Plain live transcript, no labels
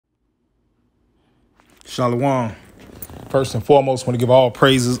Shalom. First and foremost, I want to give all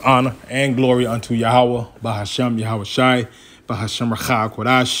praises, honor, and glory unto Yahweh, Bahashem, Yahweh Shai, Bahashem Rachah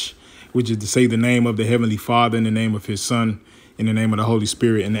Kodash, which is to say the name of the Heavenly Father, in the name of his Son, in the name of the Holy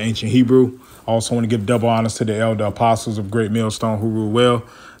Spirit, in the ancient Hebrew. I also want to give double honors to the elder apostles of Great Millstone who rule well,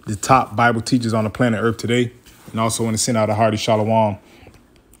 the top Bible teachers on the planet Earth today. And I also want to send out a hearty shalom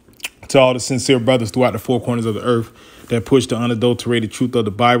to all the sincere brothers throughout the four corners of the earth that push the unadulterated truth of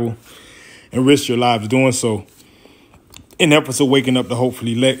the Bible and risk your lives doing so in efforts of waking up the hopeful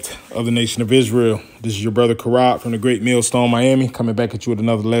elect of the nation of Israel. This is your brother Karad from the Great Millstone, Miami, coming back at you with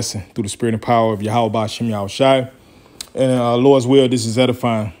another lesson through the spirit and power of Yahweh Ba'ashem Yahweh Shai. And Lord's will, this is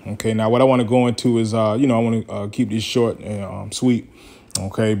edifying. Okay, now what I want to go into is, I want to keep this short and sweet.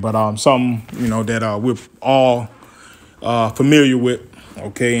 Okay, but something, that we're all familiar with.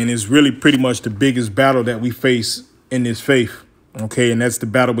 Okay, and it's really pretty much the biggest battle that we face in this faith. Okay, and that's the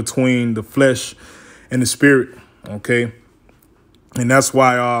battle between the flesh and the spirit. Okay, and that's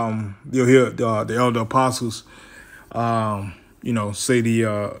why you'll hear the elder apostles, say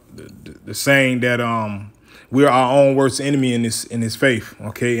the saying that we're our own worst enemy in this faith.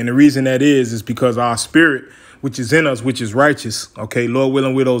 Okay, and the reason that is because our spirit, which is in us, which is righteous. Okay, Lord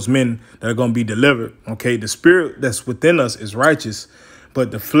willing, we're those men that are going to be delivered. Okay, the spirit that's within us is righteous,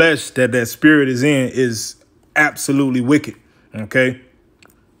 but the flesh that spirit is in is absolutely wicked. Okay,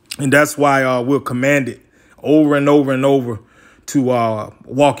 and that's why we're commanded over and over and over to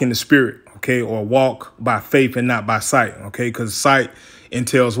walk in the spirit. Okay, or walk by faith and not by sight. Okay, because sight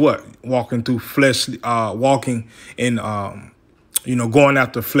entails what? Walking through fleshly, walking in, going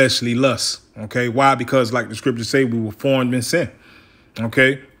after fleshly lusts. Okay, why? Because like the scriptures say, we were formed in sin.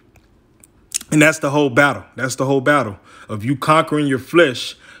 Okay, and that's the whole battle. That's the whole battle of you conquering your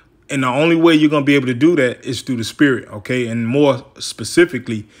flesh. And the only way you're going to be able to do that is through the Spirit, okay? And more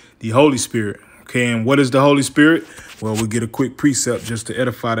specifically, the Holy Spirit, okay? And what is the Holy Spirit? Well, we'll get a quick precept just to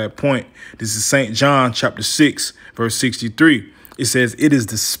edify that point. This is St. John chapter 6, verse 63. It says, "It is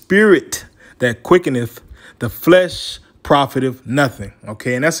the Spirit that quickeneth, the flesh profiteth nothing,"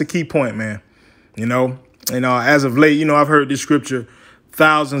 okay? And that's a key point, man, And as of late, I've heard this scripture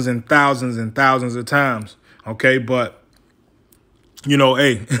thousands and thousands and thousands of times, okay? But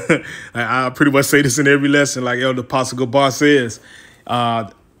hey, I pretty much say this in every lesson, like Elder Apostle Gabar says,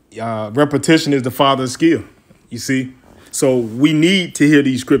 repetition is the father of skill, you see? So we need to hear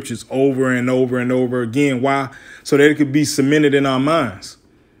these scriptures over and over and over again. Why? So that it could be cemented in our minds,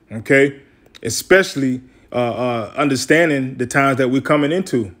 okay? Especially understanding the times that we're coming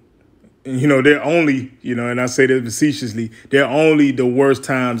into. And, they're only, and I say that facetiously, they're only the worst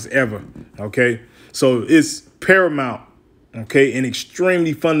times ever, okay? So it's paramount, okay, and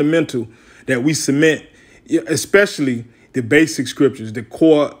extremely fundamental that we cement, especially the basic scriptures, the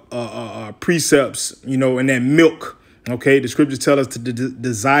core precepts, and that milk, okay? The scriptures tell us to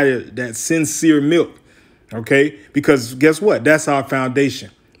desire that sincere milk, okay? Because guess what? That's our foundation.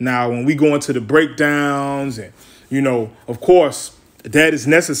 Now, when we go into the breakdowns and, of course, that is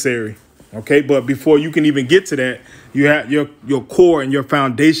necessary, okay? But before you can even get to that, you have your core and your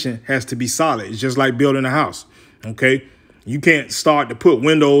foundation has to be solid. It's just like building a house, okay? You can't start to put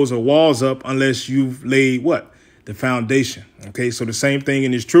windows or walls up unless you've laid what? The foundation. Okay, so the same thing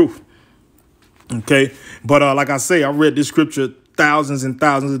in this truth. Okay, but like I say, I read this scripture thousands and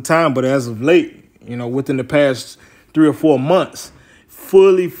thousands of times, but as of late, within the past 3 or 4 months,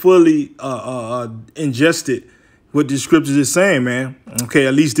 fully ingested what the scriptures is saying, man. Okay,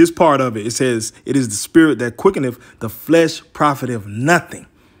 at least this part of it. It says, "It is the spirit that quickeneth, the flesh profiteth nothing."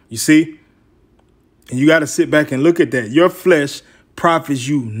 You see? And you got to sit back and look at that. Your flesh profits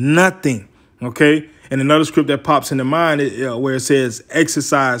you nothing, okay? And another script that pops into mind where it says,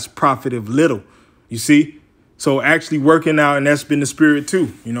 "Exercise profiteth little." You see? So actually working out, and that's been the spirit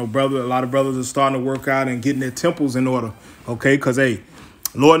too. A lot of brothers are starting to work out and getting their temples in order, okay? Because, hey,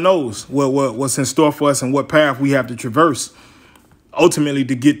 Lord knows what's in store for us and what path we have to traverse ultimately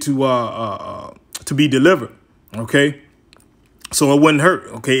to get to be delivered, okay? So it wouldn't hurt,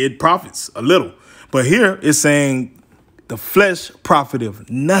 okay? It profits a little. But here it's saying the flesh profiteth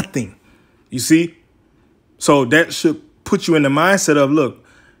nothing. You see? So that should put you in the mindset of, look,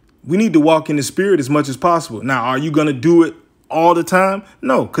 we need to walk in the spirit as much as possible. Now, are you going to do it all the time?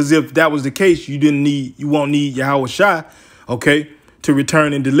 No, because if that was the case, you won't need Yahweh Shai, okay, to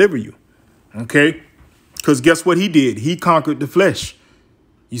return and deliver you. Okay? Because guess what he did? He conquered the flesh.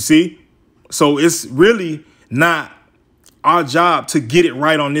 You see? So it's really not our job to get it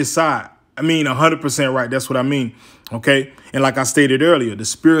right on this side. 100% right. That's what I mean. Okay. And like I stated earlier, the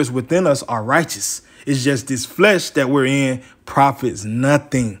spirits within us are righteous. It's just this flesh that we're in profits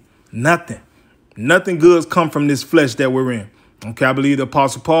nothing. Nothing good come from this flesh that we're in. Okay, I believe the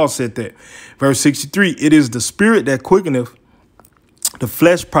Apostle Paul said that. Verse 63, it is the spirit that quickeneth, the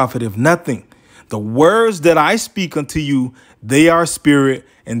flesh profiteth nothing. The words that I speak unto you, they are spirit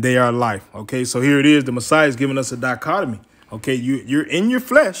and they are life. Okay, so here it is. The Messiah is giving us a dichotomy. Okay, you're in your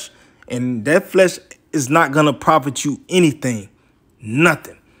flesh, and that flesh is not going to profit you anything.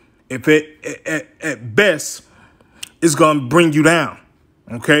 Nothing. If at best, it's going to bring you down.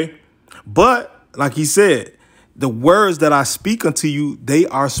 Okay, but like he said, the words that I speak unto you, they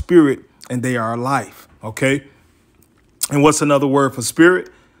are spirit and they are life. Okay. And what's another word for spirit?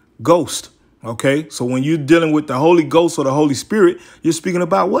 Ghost. Okay. So when you're dealing with the Holy Ghost or the Holy Spirit, you're speaking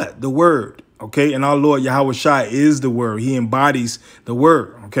about what? The word. Okay. And our Lord Yahweh Shai is the word. He embodies the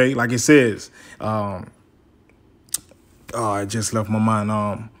word. Okay. Like it says, I just left my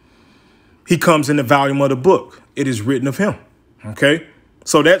mind. He comes in the volume of the book. It is written of him. Okay.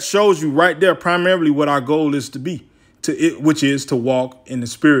 So that shows you right there primarily what our goal is to be, which is to walk in the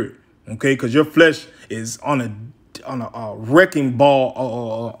spirit. OK, because your flesh is on a wrecking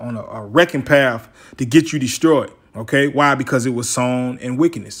ball, on a wrecking path to get you destroyed. OK, why? Because it was sown in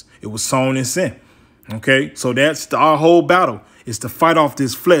wickedness. It was sown in sin. OK, so that's our whole battle, is to fight off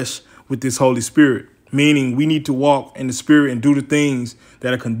this flesh with this Holy Spirit, meaning we need to walk in the spirit and do the things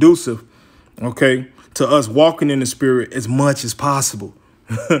that are conducive, OK, to us walking in the spirit as much as possible.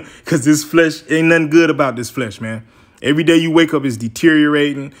 Because this flesh, ain't nothing good about this flesh, man. Every day you wake up is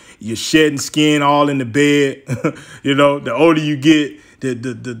deteriorating. You're shedding skin all in the bed. You know, the older you get,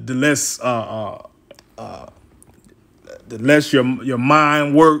 the less your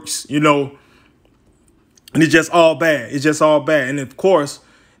mind works, you know, and it's just all bad. It's just all bad. And of course,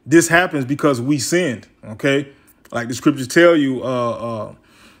 this happens because we sinned. OK, like the scriptures tell you,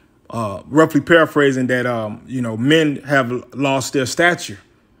 roughly paraphrasing that, men have lost their stature.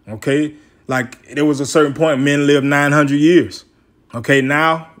 OK, like there was a certain point men lived 900 years. OK,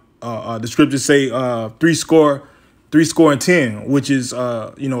 now the scriptures say 60 and 10, which is,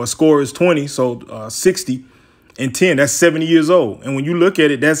 a score is 20. So 60 and 10, that's 70 years old. And when you look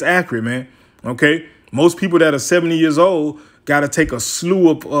at it, that's accurate, man. OK, most people that are 70 years old got to take a slew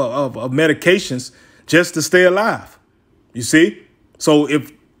of medications just to stay alive. You see, so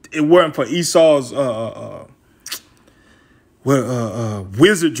if it weren't for Esau's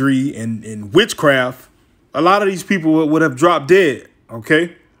wizardry and witchcraft, a lot of these people would have dropped dead.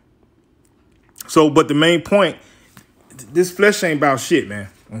 OK, so but the main point, this flesh ain't about shit, man.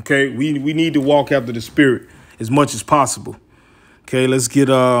 OK, we need to walk after the spirit as much as possible. OK, let's get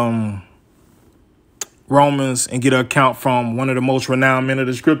Romans and get an account from one of the most renowned men of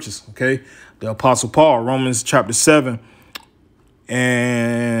the scriptures. OK, the Apostle Paul, Romans chapter 7.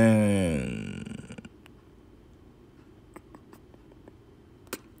 And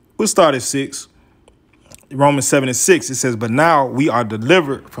we'll start at 6. Romans 7:6. It says, but now we are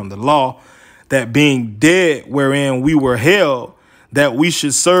delivered from the law, that being dead wherein we were held, that we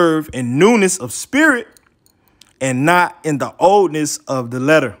should serve in newness of spirit and not in the oldness of the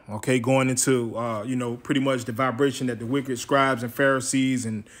letter. OK, going into, pretty much the vibration that the wicked scribes and Pharisees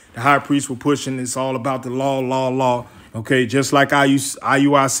and the high priests were pushing. It's all about the law. OK, just like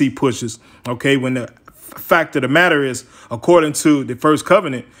IUIC pushes. OK, when the fact of the matter is, according to the first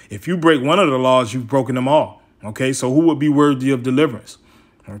covenant, if you break one of the laws, you've broken them all. OK, so who would be worthy of deliverance?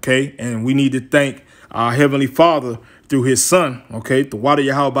 OK, and we need to thank our Heavenly Father through his son. OK, the water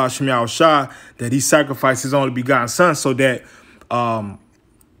Yahweh B'Shem Yahweh Shai, that he sacrificed his only begotten son so that,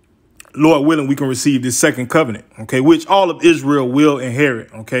 Lord willing, we can receive this second covenant. OK, which all of Israel will inherit.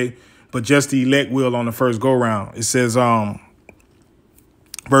 OK, but just the elect will on the first go round. It says,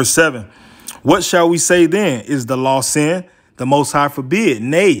 verse 7, what shall we say then? Is the law sin? The Most High forbid.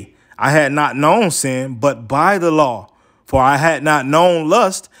 Nay, I had not known sin, but by the law. For I had not known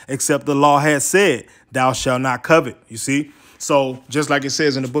lust, except the law had said, thou shalt not covet. You see? So just like it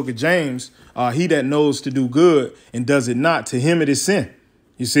says in the book of James, he that knows to do good and does it not, to him it is sin.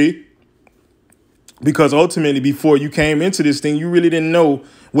 You see? Because ultimately, before you came into this thing, you really didn't know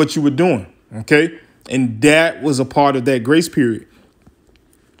what you were doing. OK, and that was a part of that grace period.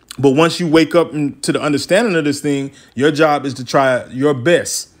 But once you wake up to the understanding of this thing, your job is to try your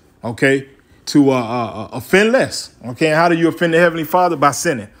best. OK, to offend less. OK, and how do you offend the Heavenly Father? By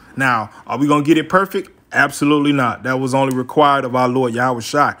sinning. Now, are we going to get it perfect? Absolutely not. That was only required of our Lord Yahweh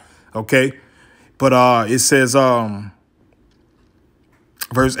Shai. OK, but it says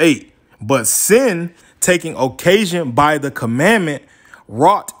verse 8. But sin, taking occasion by the commandment,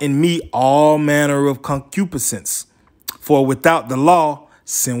 wrought in me all manner of concupiscence. For without the law,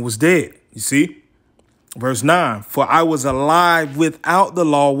 sin was dead. You see? Verse 9. For I was alive without the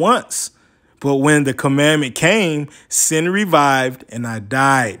law once, But when the commandment came, sin revived and I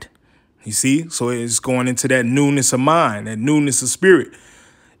died. You see, so it's going into that newness of mind, that newness of spirit.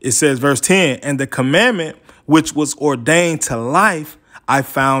 It says, verse 10, and the commandment which was ordained to life, I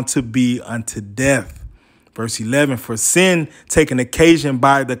found to be unto death. Verse 11, for sin taken occasion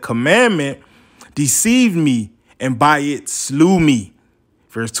by the commandment deceived me, and by it slew me.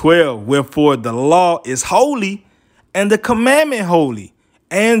 Verse 12, wherefore the law is holy, and the commandment holy,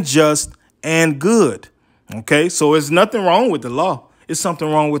 and just, and good. Okay, so there's nothing wrong with the law. It's something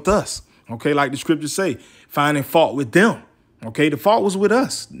wrong with us. Okay, like the scriptures say, finding fault with them. Okay, the fault was with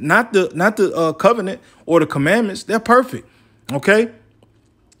us, not the covenant or the commandments. They're perfect. Okay,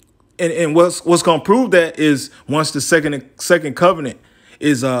 and what's going to prove that is once the second covenant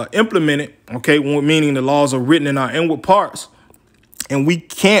is implemented. Okay, meaning the laws are written in our inward parts, and we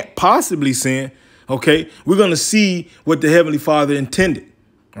can't possibly sin. Okay, we're going to see what the Heavenly Father intended.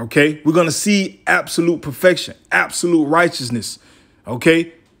 Okay, we're going to see absolute perfection, absolute righteousness.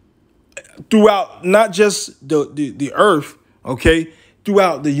 Okay, throughout not just the earth. Okay,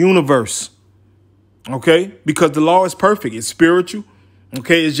 throughout the universe. Okay, because the law is perfect. It's spiritual.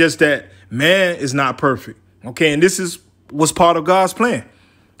 Okay, it's just that man is not perfect. Okay, and this was part of God's plan.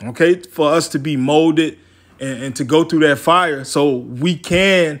 Okay, for us to be molded and to go through that fire so we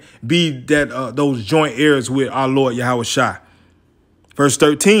can be that those joint heirs with our Lord Yahweh Shai. Verse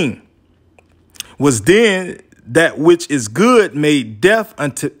 13, was then that which is good made death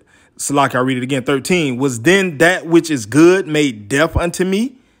unto, so like I read it again, 13, was then that which is good made death unto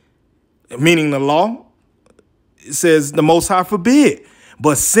me, meaning the law? It says the Most High forbid,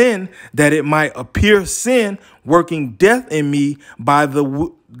 but sin, that it might appear sin, working death in me by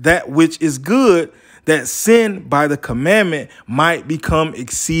that which is good, that sin by the commandment might become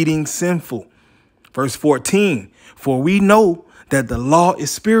exceeding sinful. Verse 14, for we know that the law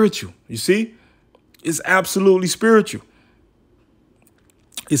is spiritual. You see, it's absolutely spiritual.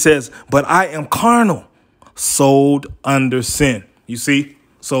 It says, but I am carnal, sold under sin. You see,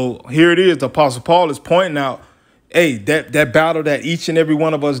 so here it is. The Apostle Paul is pointing out, hey, that battle that each and every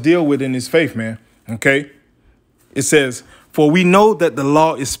one of us deal with in this faith, man. OK, it says, for we know that the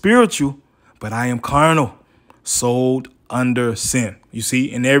law is spiritual, but I am carnal, sold under sin. You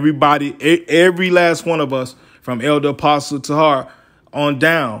see, and everybody, every last one of us, from Elder Apostle Tahar on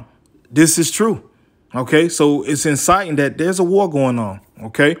down, this is true. OK, so it's inciting that there's a war going on.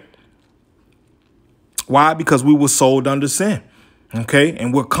 OK, why? Because we were sold under sin. OK,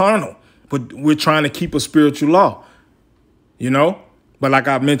 and we're carnal, but we're trying to keep a spiritual law, you know. But like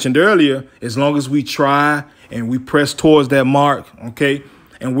I mentioned earlier, as long as we try and we press towards that mark, OK,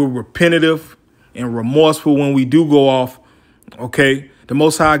 and we're repentative and remorseful when we do go off, OK, the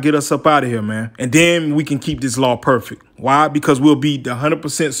Most High get us up out of here, man. And then we can keep this law perfect. Why? Because we'll be the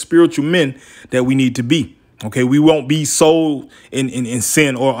 100% spiritual men that we need to be. OK, we won't be sold in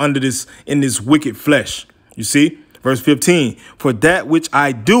sin or under this in this wicked flesh. You see, verse 15, for that which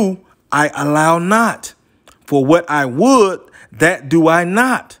I do, I allow not. For what I would, that do I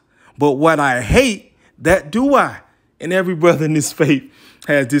not. But what I hate, that do I. And every brother in this faith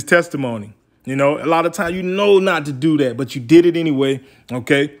has this testimony. You know, a lot of times you know not to do that, but you did it anyway.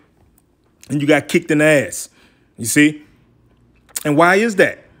 OK, and you got kicked in the ass. You see, and why is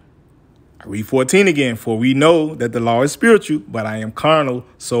that? I read 14 again, for we know that the law is spiritual, but I am carnal,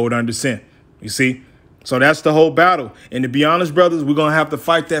 sold under sin. You see, so that's the whole battle. And to be honest, brothers, we're going to have to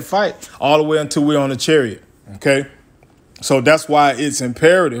fight that fight all the way until we're on the chariot. OK, so that's why it's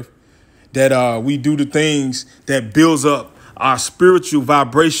imperative that we do the things that builds up our spiritual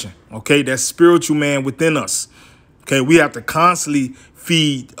vibration. OK, that spiritual man within us. OK, we have to constantly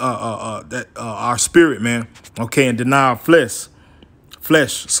feed our spirit, man. OK, and deny our flesh,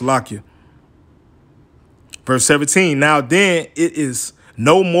 Salakia. Verse 17, now then it is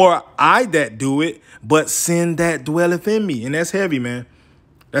no more I that do it, but sin that dwelleth in me. And that's heavy, man.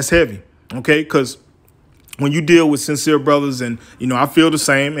 That's heavy. OK, because when you deal with sincere brothers, and, you know, I feel the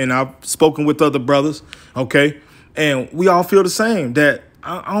same, and I've spoken with other brothers. OK, and we all feel the same, that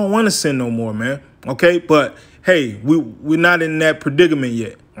I don't want to sin no more, man. OK, but hey, we're not in that predicament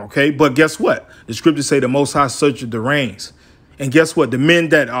yet. OK, but guess what? The scriptures say the Most High searcheth the reins. And guess what? The men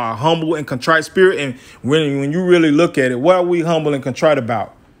that are humble and contrite spirit, and when you really look at it, what are we humble and contrite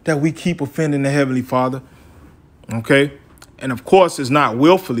about? That we keep offending the Heavenly Father. OK, and of course, it's not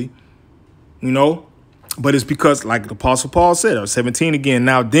willfully, you know, but it's because, like the Apostle Paul said, 17 again,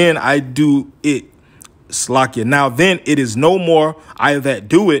 now then I do it. Slakia. Now then it is no more I that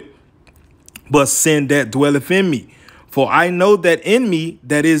do it, but sin that dwelleth in me. For I know that in me,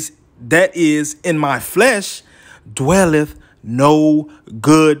 that is in my flesh, dwelleth no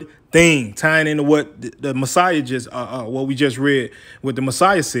good thing. Tying into what the Messiah just, what we just read, what the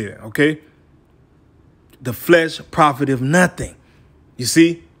Messiah said, okay? The flesh profiteth nothing. You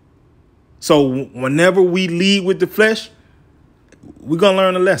see? So whenever we lead with the flesh, we're going to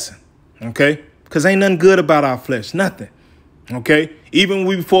learn a lesson, okay? Because ain't nothing good about our flesh, nothing, okay? Even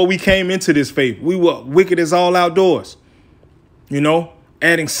before we came into this faith, we were wicked as all outdoors, you know,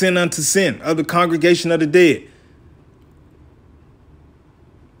 adding sin unto sin, of the congregation of the dead.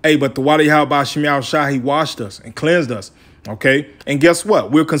 Hey, but the water Yahweh Shem Yahushua, he washed us and cleansed us, okay? And guess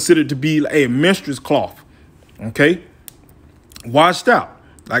what? We're considered to be a menstruous cloth, okay? Washed out.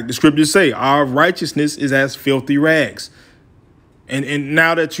 Like the scriptures say, our righteousness is as filthy rags. And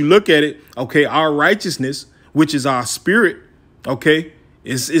now that you look at it, okay, our righteousness, which is our spirit, okay,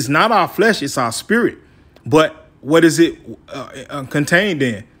 is not our flesh, it's our spirit. But what is it contained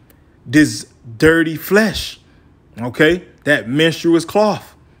in? This dirty flesh, okay, that menstruous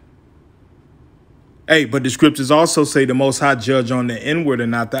cloth. Hey, but the scriptures also say the Most High judge on the inward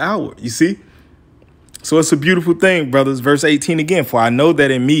and not the outward, you see? So it's a beautiful thing, brothers. Verse 18 again, for I know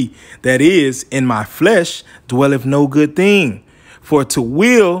that in me, that is, in my flesh, dwelleth no good thing. For to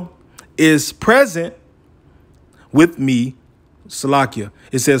will is present with me, Salakia.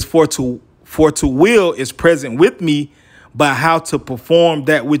 It says, for to will is present with me, but how to perform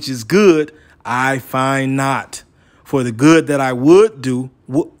that which is good, I find not. For the good that I would do,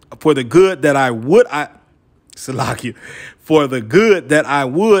 Salakia. For the good that I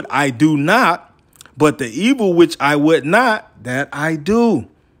would, I do not. But the evil which I would not, that I do.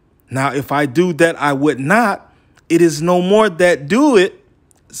 Now, if I do that I would not, it is no more that do it,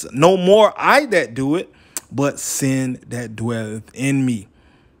 no more I that do it, but sin that dwelleth in me.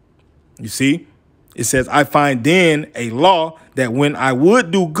 You see, it says, I find then a law that when I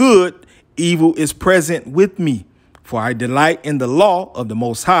would do good, evil is present with me. For I delight in the law of the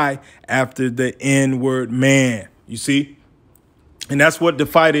Most High after the inward man. You see? And that's what the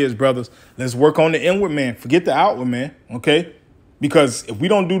fight is, brothers. Let's work on the inward man. Forget the outward man, okay? Because if we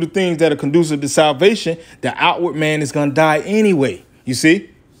don't do the things that are conducive to salvation, the outward man is going to die anyway, you see?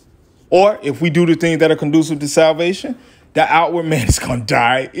 Or if we do the things that are conducive to salvation, the outward man is going to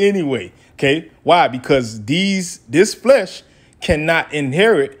die anyway, okay? Why? Because this flesh cannot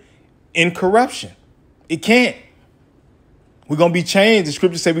inherit incorruption. It can't. We're going to be changed. The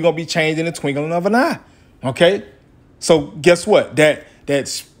scriptures say we're going to be changed in the twinkling of an eye, okay? So guess what? That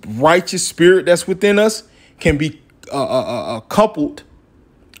righteous spirit that's within us can be coupled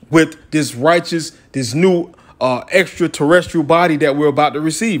with this new extraterrestrial body that we're about to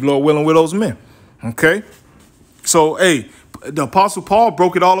receive, Lord willing, with those men. Okay. So, hey, the Apostle Paul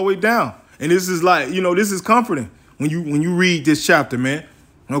broke it all the way down. And this is like, this is comforting when you read this chapter, man.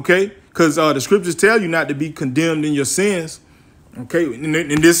 Okay. Because the scriptures tell you not to be condemned in your sins. Okay.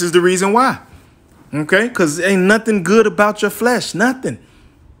 And this is the reason why. Okay, because ain't nothing good about your flesh, nothing.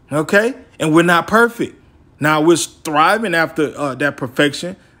 Okay, and we're not perfect. Now we're striving after that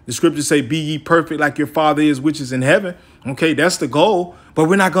perfection. The scriptures say, be ye perfect like your Father is, which is in heaven. Okay, that's the goal. But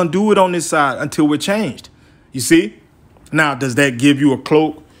we're not going to do it on this side until we're changed. You see? Now, does that give you a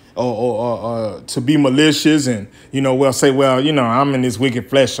cloak or to be malicious and, say, I'm in this wicked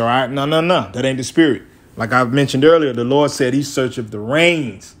flesh, all right? No. That ain't the spirit. Like I mentioned earlier, the Lord said he searcheth the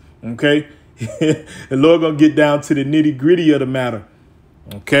reins. Okay. The Lord gonna get down to the nitty gritty of the matter.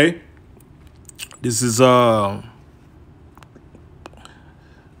 Okay. This is what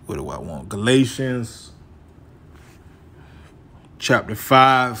do I want? Galatians chapter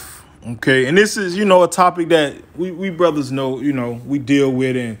 5. Okay. And this is, a topic that we brothers know, we deal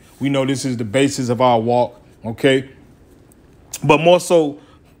with, and we know this is the basis of our walk. Okay. But more so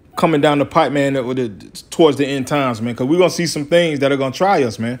coming down the pipe, man, towards the end times, man, because we're gonna see some things that are gonna try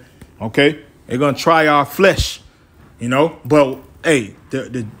us, man. Okay. They're going to try our flesh, but hey,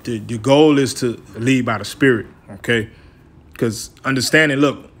 the goal is to lead by the spirit. Okay. Because understanding,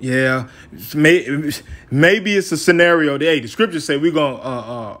 look, yeah, maybe it's a scenario that, hey, the scriptures say we're going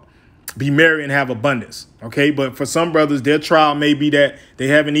to be merry and have abundance. Okay. But for some brothers, their trial may be that they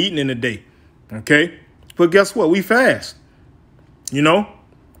haven't eaten in a day. Okay. But guess what? We fast,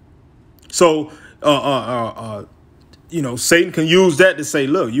 so, Satan can use that to say,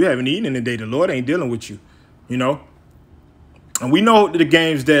 look, you haven't eaten in the day. The Lord ain't dealing with you, And we know the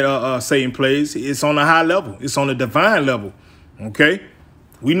games that Satan plays. It's on a high level. It's on a divine level. Okay.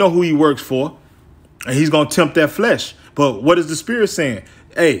 We know who he works for, and he's going to tempt that flesh. But what is the spirit saying?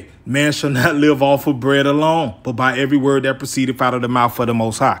 Hey, man shall not live off of bread alone, but by every word that proceedeth out of the mouth of the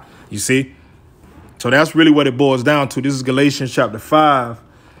Most High. You see? So that's really what it boils down to. This is Galatians chapter 5.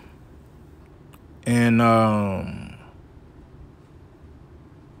 And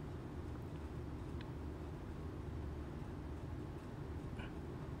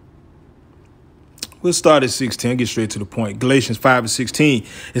We'll start at 16, get straight to the point. Galatians 5:16.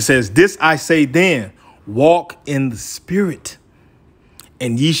 It says, this I say then, walk in the spirit,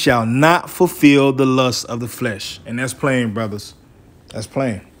 and ye shall not fulfill the lust of the flesh. And that's plain, brothers. That's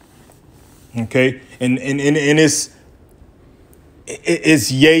plain. Okay. And it's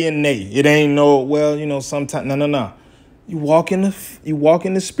yay and nay. It ain't no, well, you know, sometimes. No. You walk in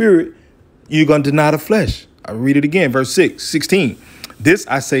the spirit, you're going to deny the flesh. I'll read it again. Verse 16. This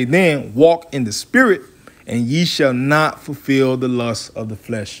I say then, walk in the spirit, and ye shall not fulfill the lust of the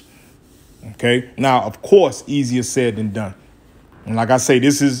flesh. Okay. Now, of course, easier said than done. And like I say,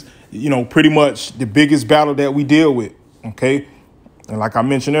 this is, you know, pretty much the biggest battle that we deal with. OK. And like I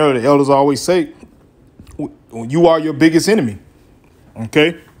mentioned earlier, the elders always say, you are your biggest enemy.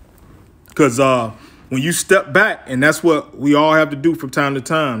 OK. Because when you step back, and that's what we all have to do from time to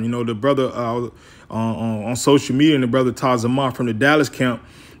time. You know, the brother on social media and the brother Tazamar from the Dallas camp,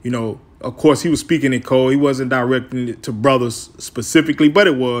 you know, of course, he was speaking in code. He wasn't directing it to brothers specifically, but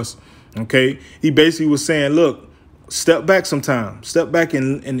it was. OK. He basically was saying, look, step back sometime, step back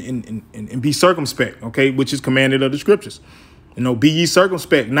and be circumspect. OK, which is commanded of the scriptures. You know, be ye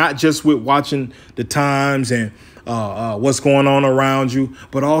circumspect, not just with watching the times and what's going on around you,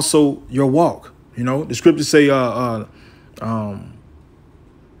 but also your walk. You know, the scriptures say,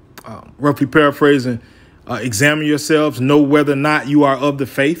 roughly paraphrasing, examine yourselves, know whether or not you are of the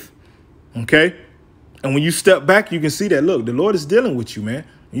faith. OK. And when you step back, you can see that, look, the Lord is dealing with you, man.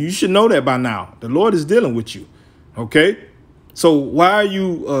 You should know that by now. The Lord is dealing with you. OK. So why are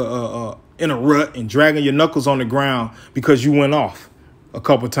you in a rut and dragging your knuckles on the ground because you went off a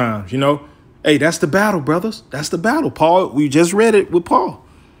couple times? You know, hey, that's the battle, brothers. That's the battle. Paul, we just read it with Paul.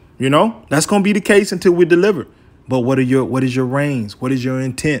 You know, that's going to be the case until we're delivered. But what is your reins? What is your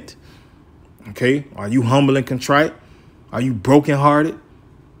intent? OK, are you humble and contrite? Are you brokenhearted?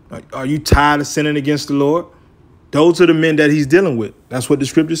 Are you tired of sinning against the Lord? Those are the men that he's dealing with. That's what the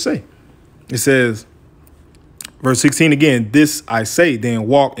scriptures say. It says, verse 16 again, this I say, then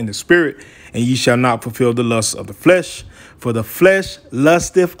walk in the spirit, and ye shall not fulfill the lusts of the flesh. For the flesh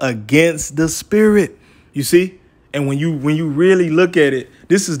lusteth against the spirit. You see? And when you really look at it,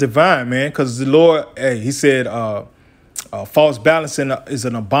 this is divine, man, because the Lord, hey, he said, false balancing is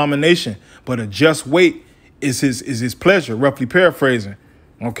an abomination, but a just weight is his pleasure, roughly paraphrasing.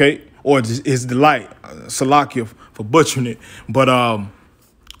 OK, or his delight. Salakia for butchering it. But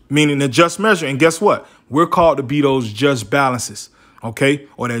meaning a just measure. And guess what? We're called to be those just balances. OK,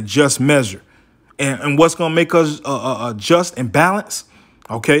 or that just measure. And what's going to make us just and balance?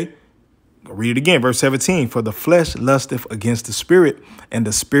 OK. Read it again, verse 17. For the flesh lusteth against the spirit, and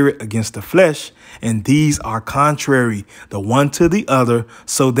the spirit against the flesh. And these are contrary, the one to the other,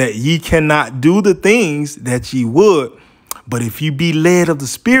 so that ye cannot do the things that ye would. But if you be led of the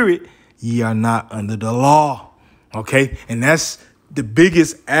spirit, ye are not under the law. OK, and that's the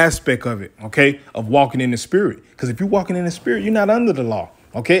biggest aspect of it. OK, of walking in the spirit, because if you're walking in the spirit, you're not under the law.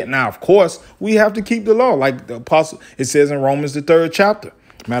 OK, now, of course, we have to keep the law like the apostle. It says in Romans, the 3rd chapter.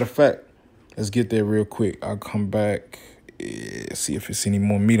 Matter of fact, let's get there real quick. I'll come back, see if it's any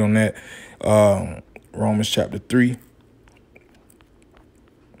more meat on that. Romans chapter 3.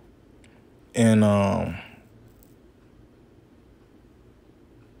 And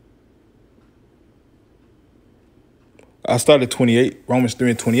I started 28, Romans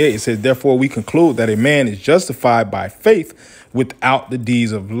 3:28. It says, therefore, we conclude that a man is justified by faith without the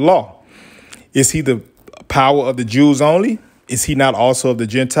deeds of law. Is he the power of the Jews only? Is he not also of the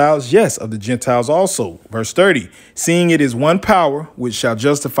Gentiles? Yes, of the Gentiles also. Verse 30, seeing it is one power which shall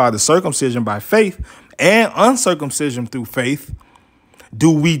justify the circumcision by faith and uncircumcision through faith,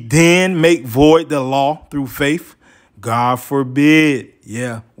 do we then make void the law through faith? God forbid.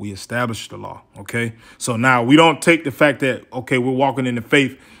 Yeah, we established the law. OK, so now we don't take the fact that, OK, we're walking in the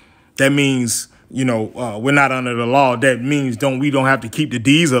faith. That means, you know, we're not under the law. That means we don't have to keep the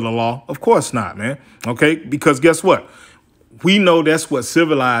deeds of the law. Of course not, man. OK, because guess what? We know that's what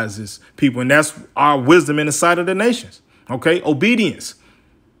civilizes people, and that's our wisdom in the sight of the nations. OK, obedience,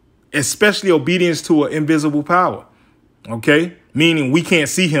 especially obedience to an invisible power. OK, meaning we can't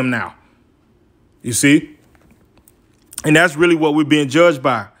see him now. You see, and that's really what we're being judged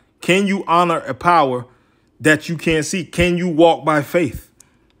by. Can you honor a power that you can't see? Can you walk by faith?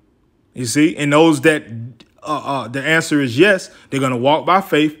 You see, and those that the answer is yes, they're going to walk by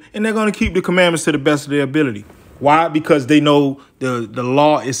faith, and they're going to keep the commandments to the best of their ability. Why? Because they know the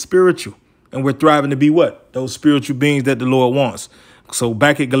law is spiritual, and we're thriving to be what? Those spiritual beings that the Lord wants. So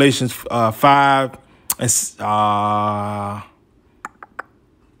back at Galatians 5,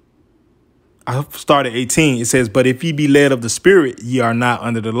 I started 18. It says, but if ye be led of the spirit, ye are not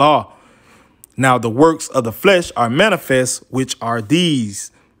under the law. Now the works of the flesh are manifest, which are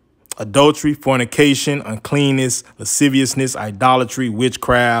these: adultery, fornication, uncleanness, lasciviousness, idolatry,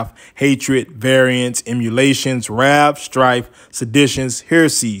 witchcraft, hatred, variance, emulations, wrath, strife, seditions,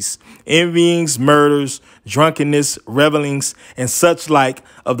 heresies, envyings, murders, drunkenness, revelings, and such like,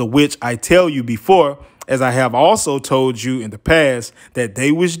 of the which I tell you before, as I have also told you in the past, that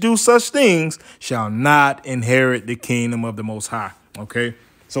they which do such things shall not inherit the kingdom of the Most High. Okay,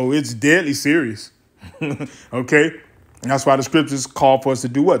 so it's deadly serious. Okay. And that's why the scriptures call for us to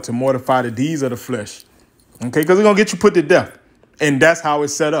do what? To mortify the deeds of the flesh. Okay, because it's going to get you put to death. And that's how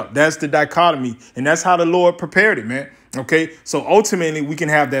it's set up. That's the dichotomy. And that's how the Lord prepared it, man. Okay, so ultimately we can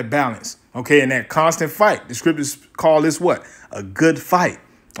have that balance. Okay, and that constant fight. The scriptures call this what? A good fight.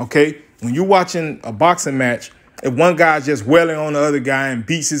 Okay, when you're watching a boxing match, if one guy's just wailing on the other guy and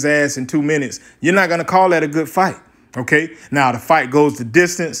beats his ass in 2 minutes, you're not going to call that a good fight. Okay, now the fight goes the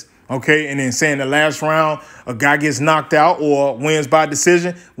distance. Okay, and then saying the last round, a guy gets knocked out or wins by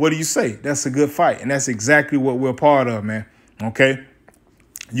decision. What do you say? That's a good fight. And that's exactly what we're part of, man. Okay,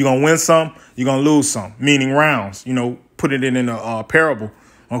 you're going to win some, you're going to lose some, meaning rounds, put it in a parable.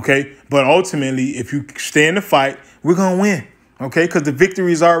 Okay, but ultimately, if you stay in the fight, we're going to win. Okay, because the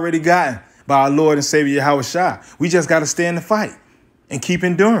victory is already gotten by our Lord and Savior, Yahweh Shai. We just got to stay in the fight and keep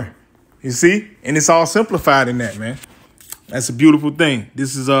enduring. You see, and it's all simplified in that, man. That's a beautiful thing.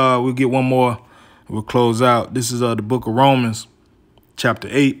 This is, we'll get one more. We'll close out. This is the book of Romans, chapter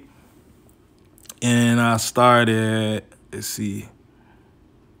 8. And I started, let's see.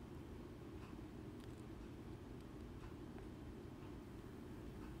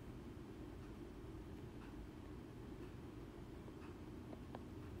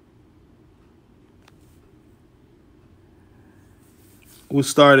 We'll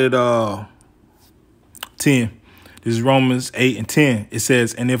start at 10. This is Romans 8 and 10. It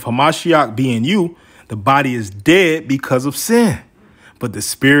says, and if Hamashiach be in you, the body is dead because of sin, but the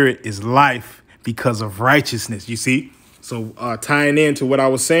spirit is life because of righteousness. You see? So tying into what I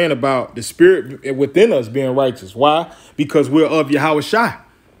was saying about the spirit within us being righteous. Why? Because we're of Yahweh Shai.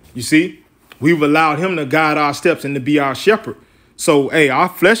 You see? We've allowed him to guide our steps and to be our shepherd. So, hey, our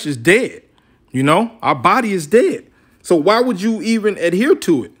flesh is dead. Our body is dead. So why would you even adhere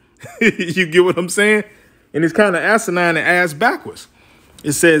to it? You get what I'm saying? And it's kind of asinine and ass backwards.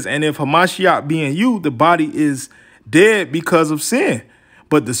 It says, and if Hamashiach be in you, the body is dead because of sin,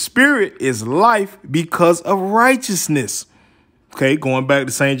 but the spirit is life because of righteousness. Okay, going back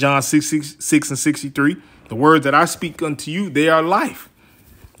to St. John 6 and 63, the words that I speak unto you, they are life.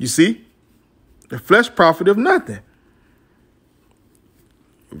 You see, the flesh profiteth nothing.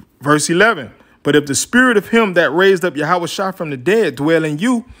 Verse 11, but if the spirit of him that raised up Yahweh Shai from the dead dwell in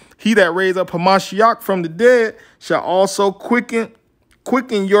you, he that raised up Hamashiach from the dead shall also quicken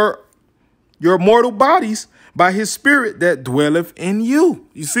your mortal bodies by his spirit that dwelleth in you.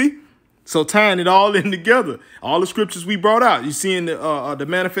 You see? So tying it all in together, all the scriptures we brought out, you see in the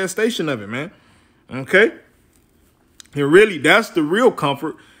manifestation of it, man. Okay? And really, that's the real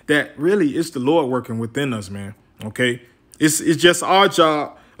comfort, that really it's the Lord working within us, man. Okay? It's just our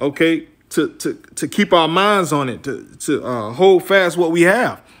job, okay, to keep our minds on it, to hold fast what we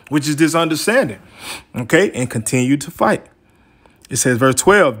have, which is this understanding, okay, and continue to fight. It says, verse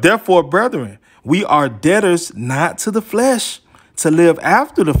 12, therefore, brethren, we are debtors not to the flesh, to live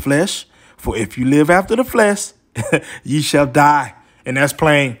after the flesh. For if you live after the flesh, ye shall die. And that's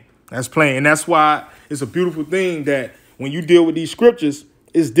plain. That's plain. And that's why it's a beautiful thing that when you deal with these scriptures,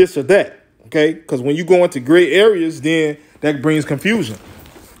 it's this or that, okay? Because when you go into gray areas, then that brings confusion.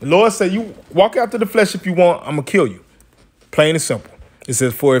 The Lord said, you walk after the flesh if you want, I'm going to kill you. Plain and simple. It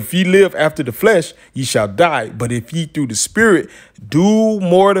says, for if ye live after the flesh, ye shall die. But if ye through the spirit do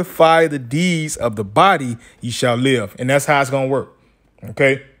mortify the deeds of the body, ye shall live. And that's how it's going to work.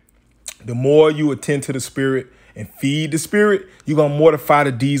 Okay. The more you attend to the spirit and feed the spirit, you're going to mortify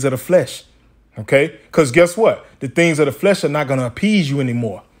the deeds of the flesh. Okay. Because guess what? The things of the flesh are not going to appease you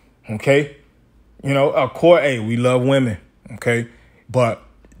anymore. Okay. Of course, hey, we love women. Okay. But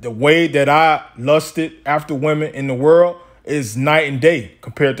the way that I lusted after women in the world is night and day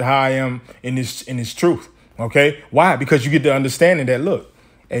compared to how I am in this truth. Okay. Why? Because you get the understanding that, look,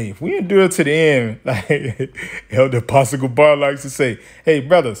 hey, if we endure to the end, like Elder Apostle Gabar likes to say, hey,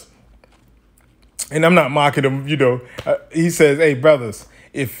 brothers, and I'm not mocking him, he says, hey, brothers,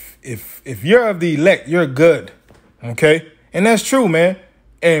 if you're of the elect, you're good. Okay. And that's true, man.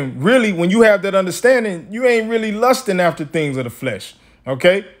 And really, when you have that understanding, you ain't really lusting after things of the flesh.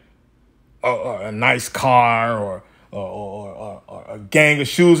 Okay. A nice car or a gang of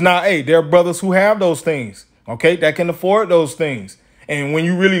shoes. Now, hey, there are brothers who have those things, okay, that can afford those things. And when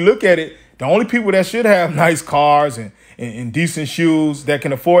you really look at it, The only people that should have nice cars and decent shoes that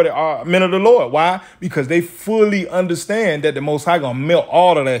can afford it are men of the Lord. Why? Because they fully understand that the Most High gonna melt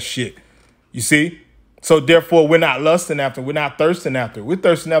all of that shit. You see? So therefore, we're not lusting after, we're not thirsting after. We're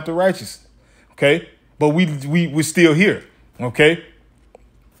thirsting after righteousness. Okay? But we're still here. Okay?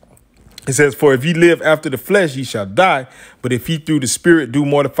 It says, for if ye live after the flesh, ye shall die. But if ye through the Spirit do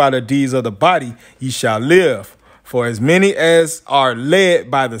mortify the deeds of the body, ye shall live. For as many as are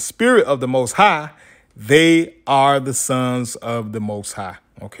led by the Spirit of the Most High, they are the sons of the Most High.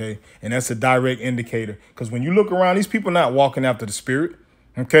 Okay? And that's a direct indicator. Because when you look around, these people are not walking after the Spirit.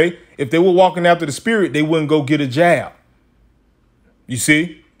 Okay? If they were walking after the Spirit, they wouldn't go get a jab. You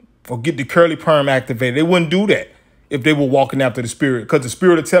see? Or get the curly perm activated. They wouldn't do that if they were walking after the Spirit. Because the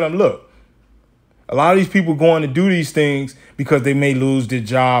Spirit will tell them, look, a lot of these people going to do these things because they may lose their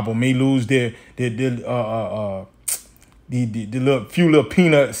job or may lose the little few little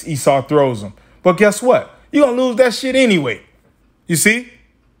peanuts Esau throws them. But guess what? You're going to lose that shit anyway. You see?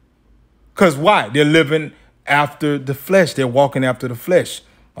 Because why? They're living after the flesh. They're walking after the flesh.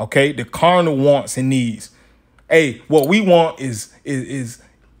 Okay? The carnal wants and needs. Hey, what we want is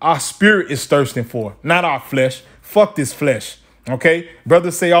our spirit is thirsting for, not our flesh. Fuck this flesh. Okay?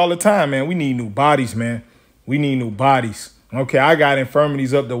 Brothers say all the time, man, we need new bodies, man. We need new bodies. Okay? I got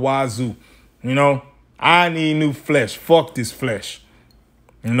infirmities up the wazoo. You know? I need new flesh. Fuck this flesh.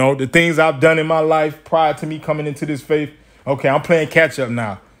 You know, the things I've done in my life prior to me coming into this faith. Okay, I'm playing catch up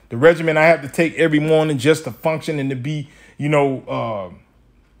now. The regimen I have to take every morning just to function and to be, you know,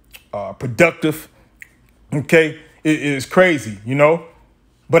 productive. Okay, it is crazy, you know,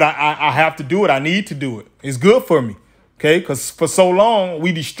 but I have to do it. I need to do it. It's good for me. Okay, because for so long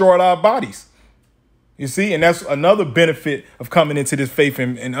we destroyed our bodies. You see, and that's another benefit of coming into this faith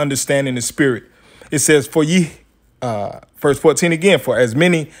and understanding the Spirit. It says, for ye, verse 14 again, for as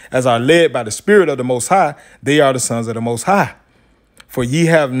many as are led by the Spirit of the Most High, they are the sons of the Most High. For ye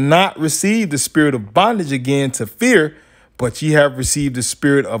have not received the spirit of bondage again to fear, but ye have received the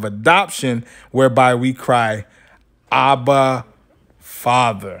spirit of adoption, whereby we cry, Abba,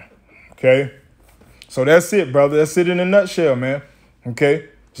 Father. Okay? So that's it, brother. That's it in a nutshell, man. Okay?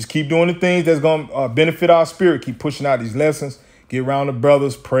 Just keep doing the things that's going to benefit our spirit. Keep pushing out these lessons. Get around the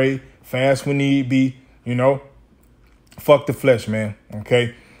brothers. Pray. Fast when need be. You know? Fuck the flesh, man.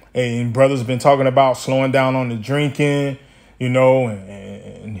 Okay? And brothers been talking about slowing down on the drinking, you know,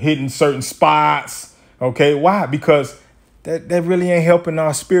 and hitting certain spots. Okay? Why? Because that really ain't helping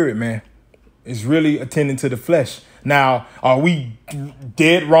our spirit, man. It's really attending to the flesh. Now, are we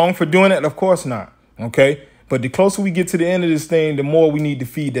dead wrong for doing that? Of course not. Okay? But the closer we get to the end of this thing, the more we need to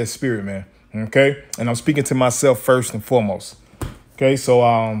feed that spirit, man. Okay? And I'm speaking to myself first and foremost. Okay? So,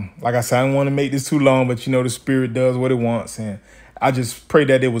 like I said, I don't want to make this too long, but, you know, the spirit does what it wants. And I just pray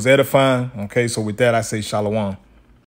that it was edifying. Okay? So with that, I say shalom.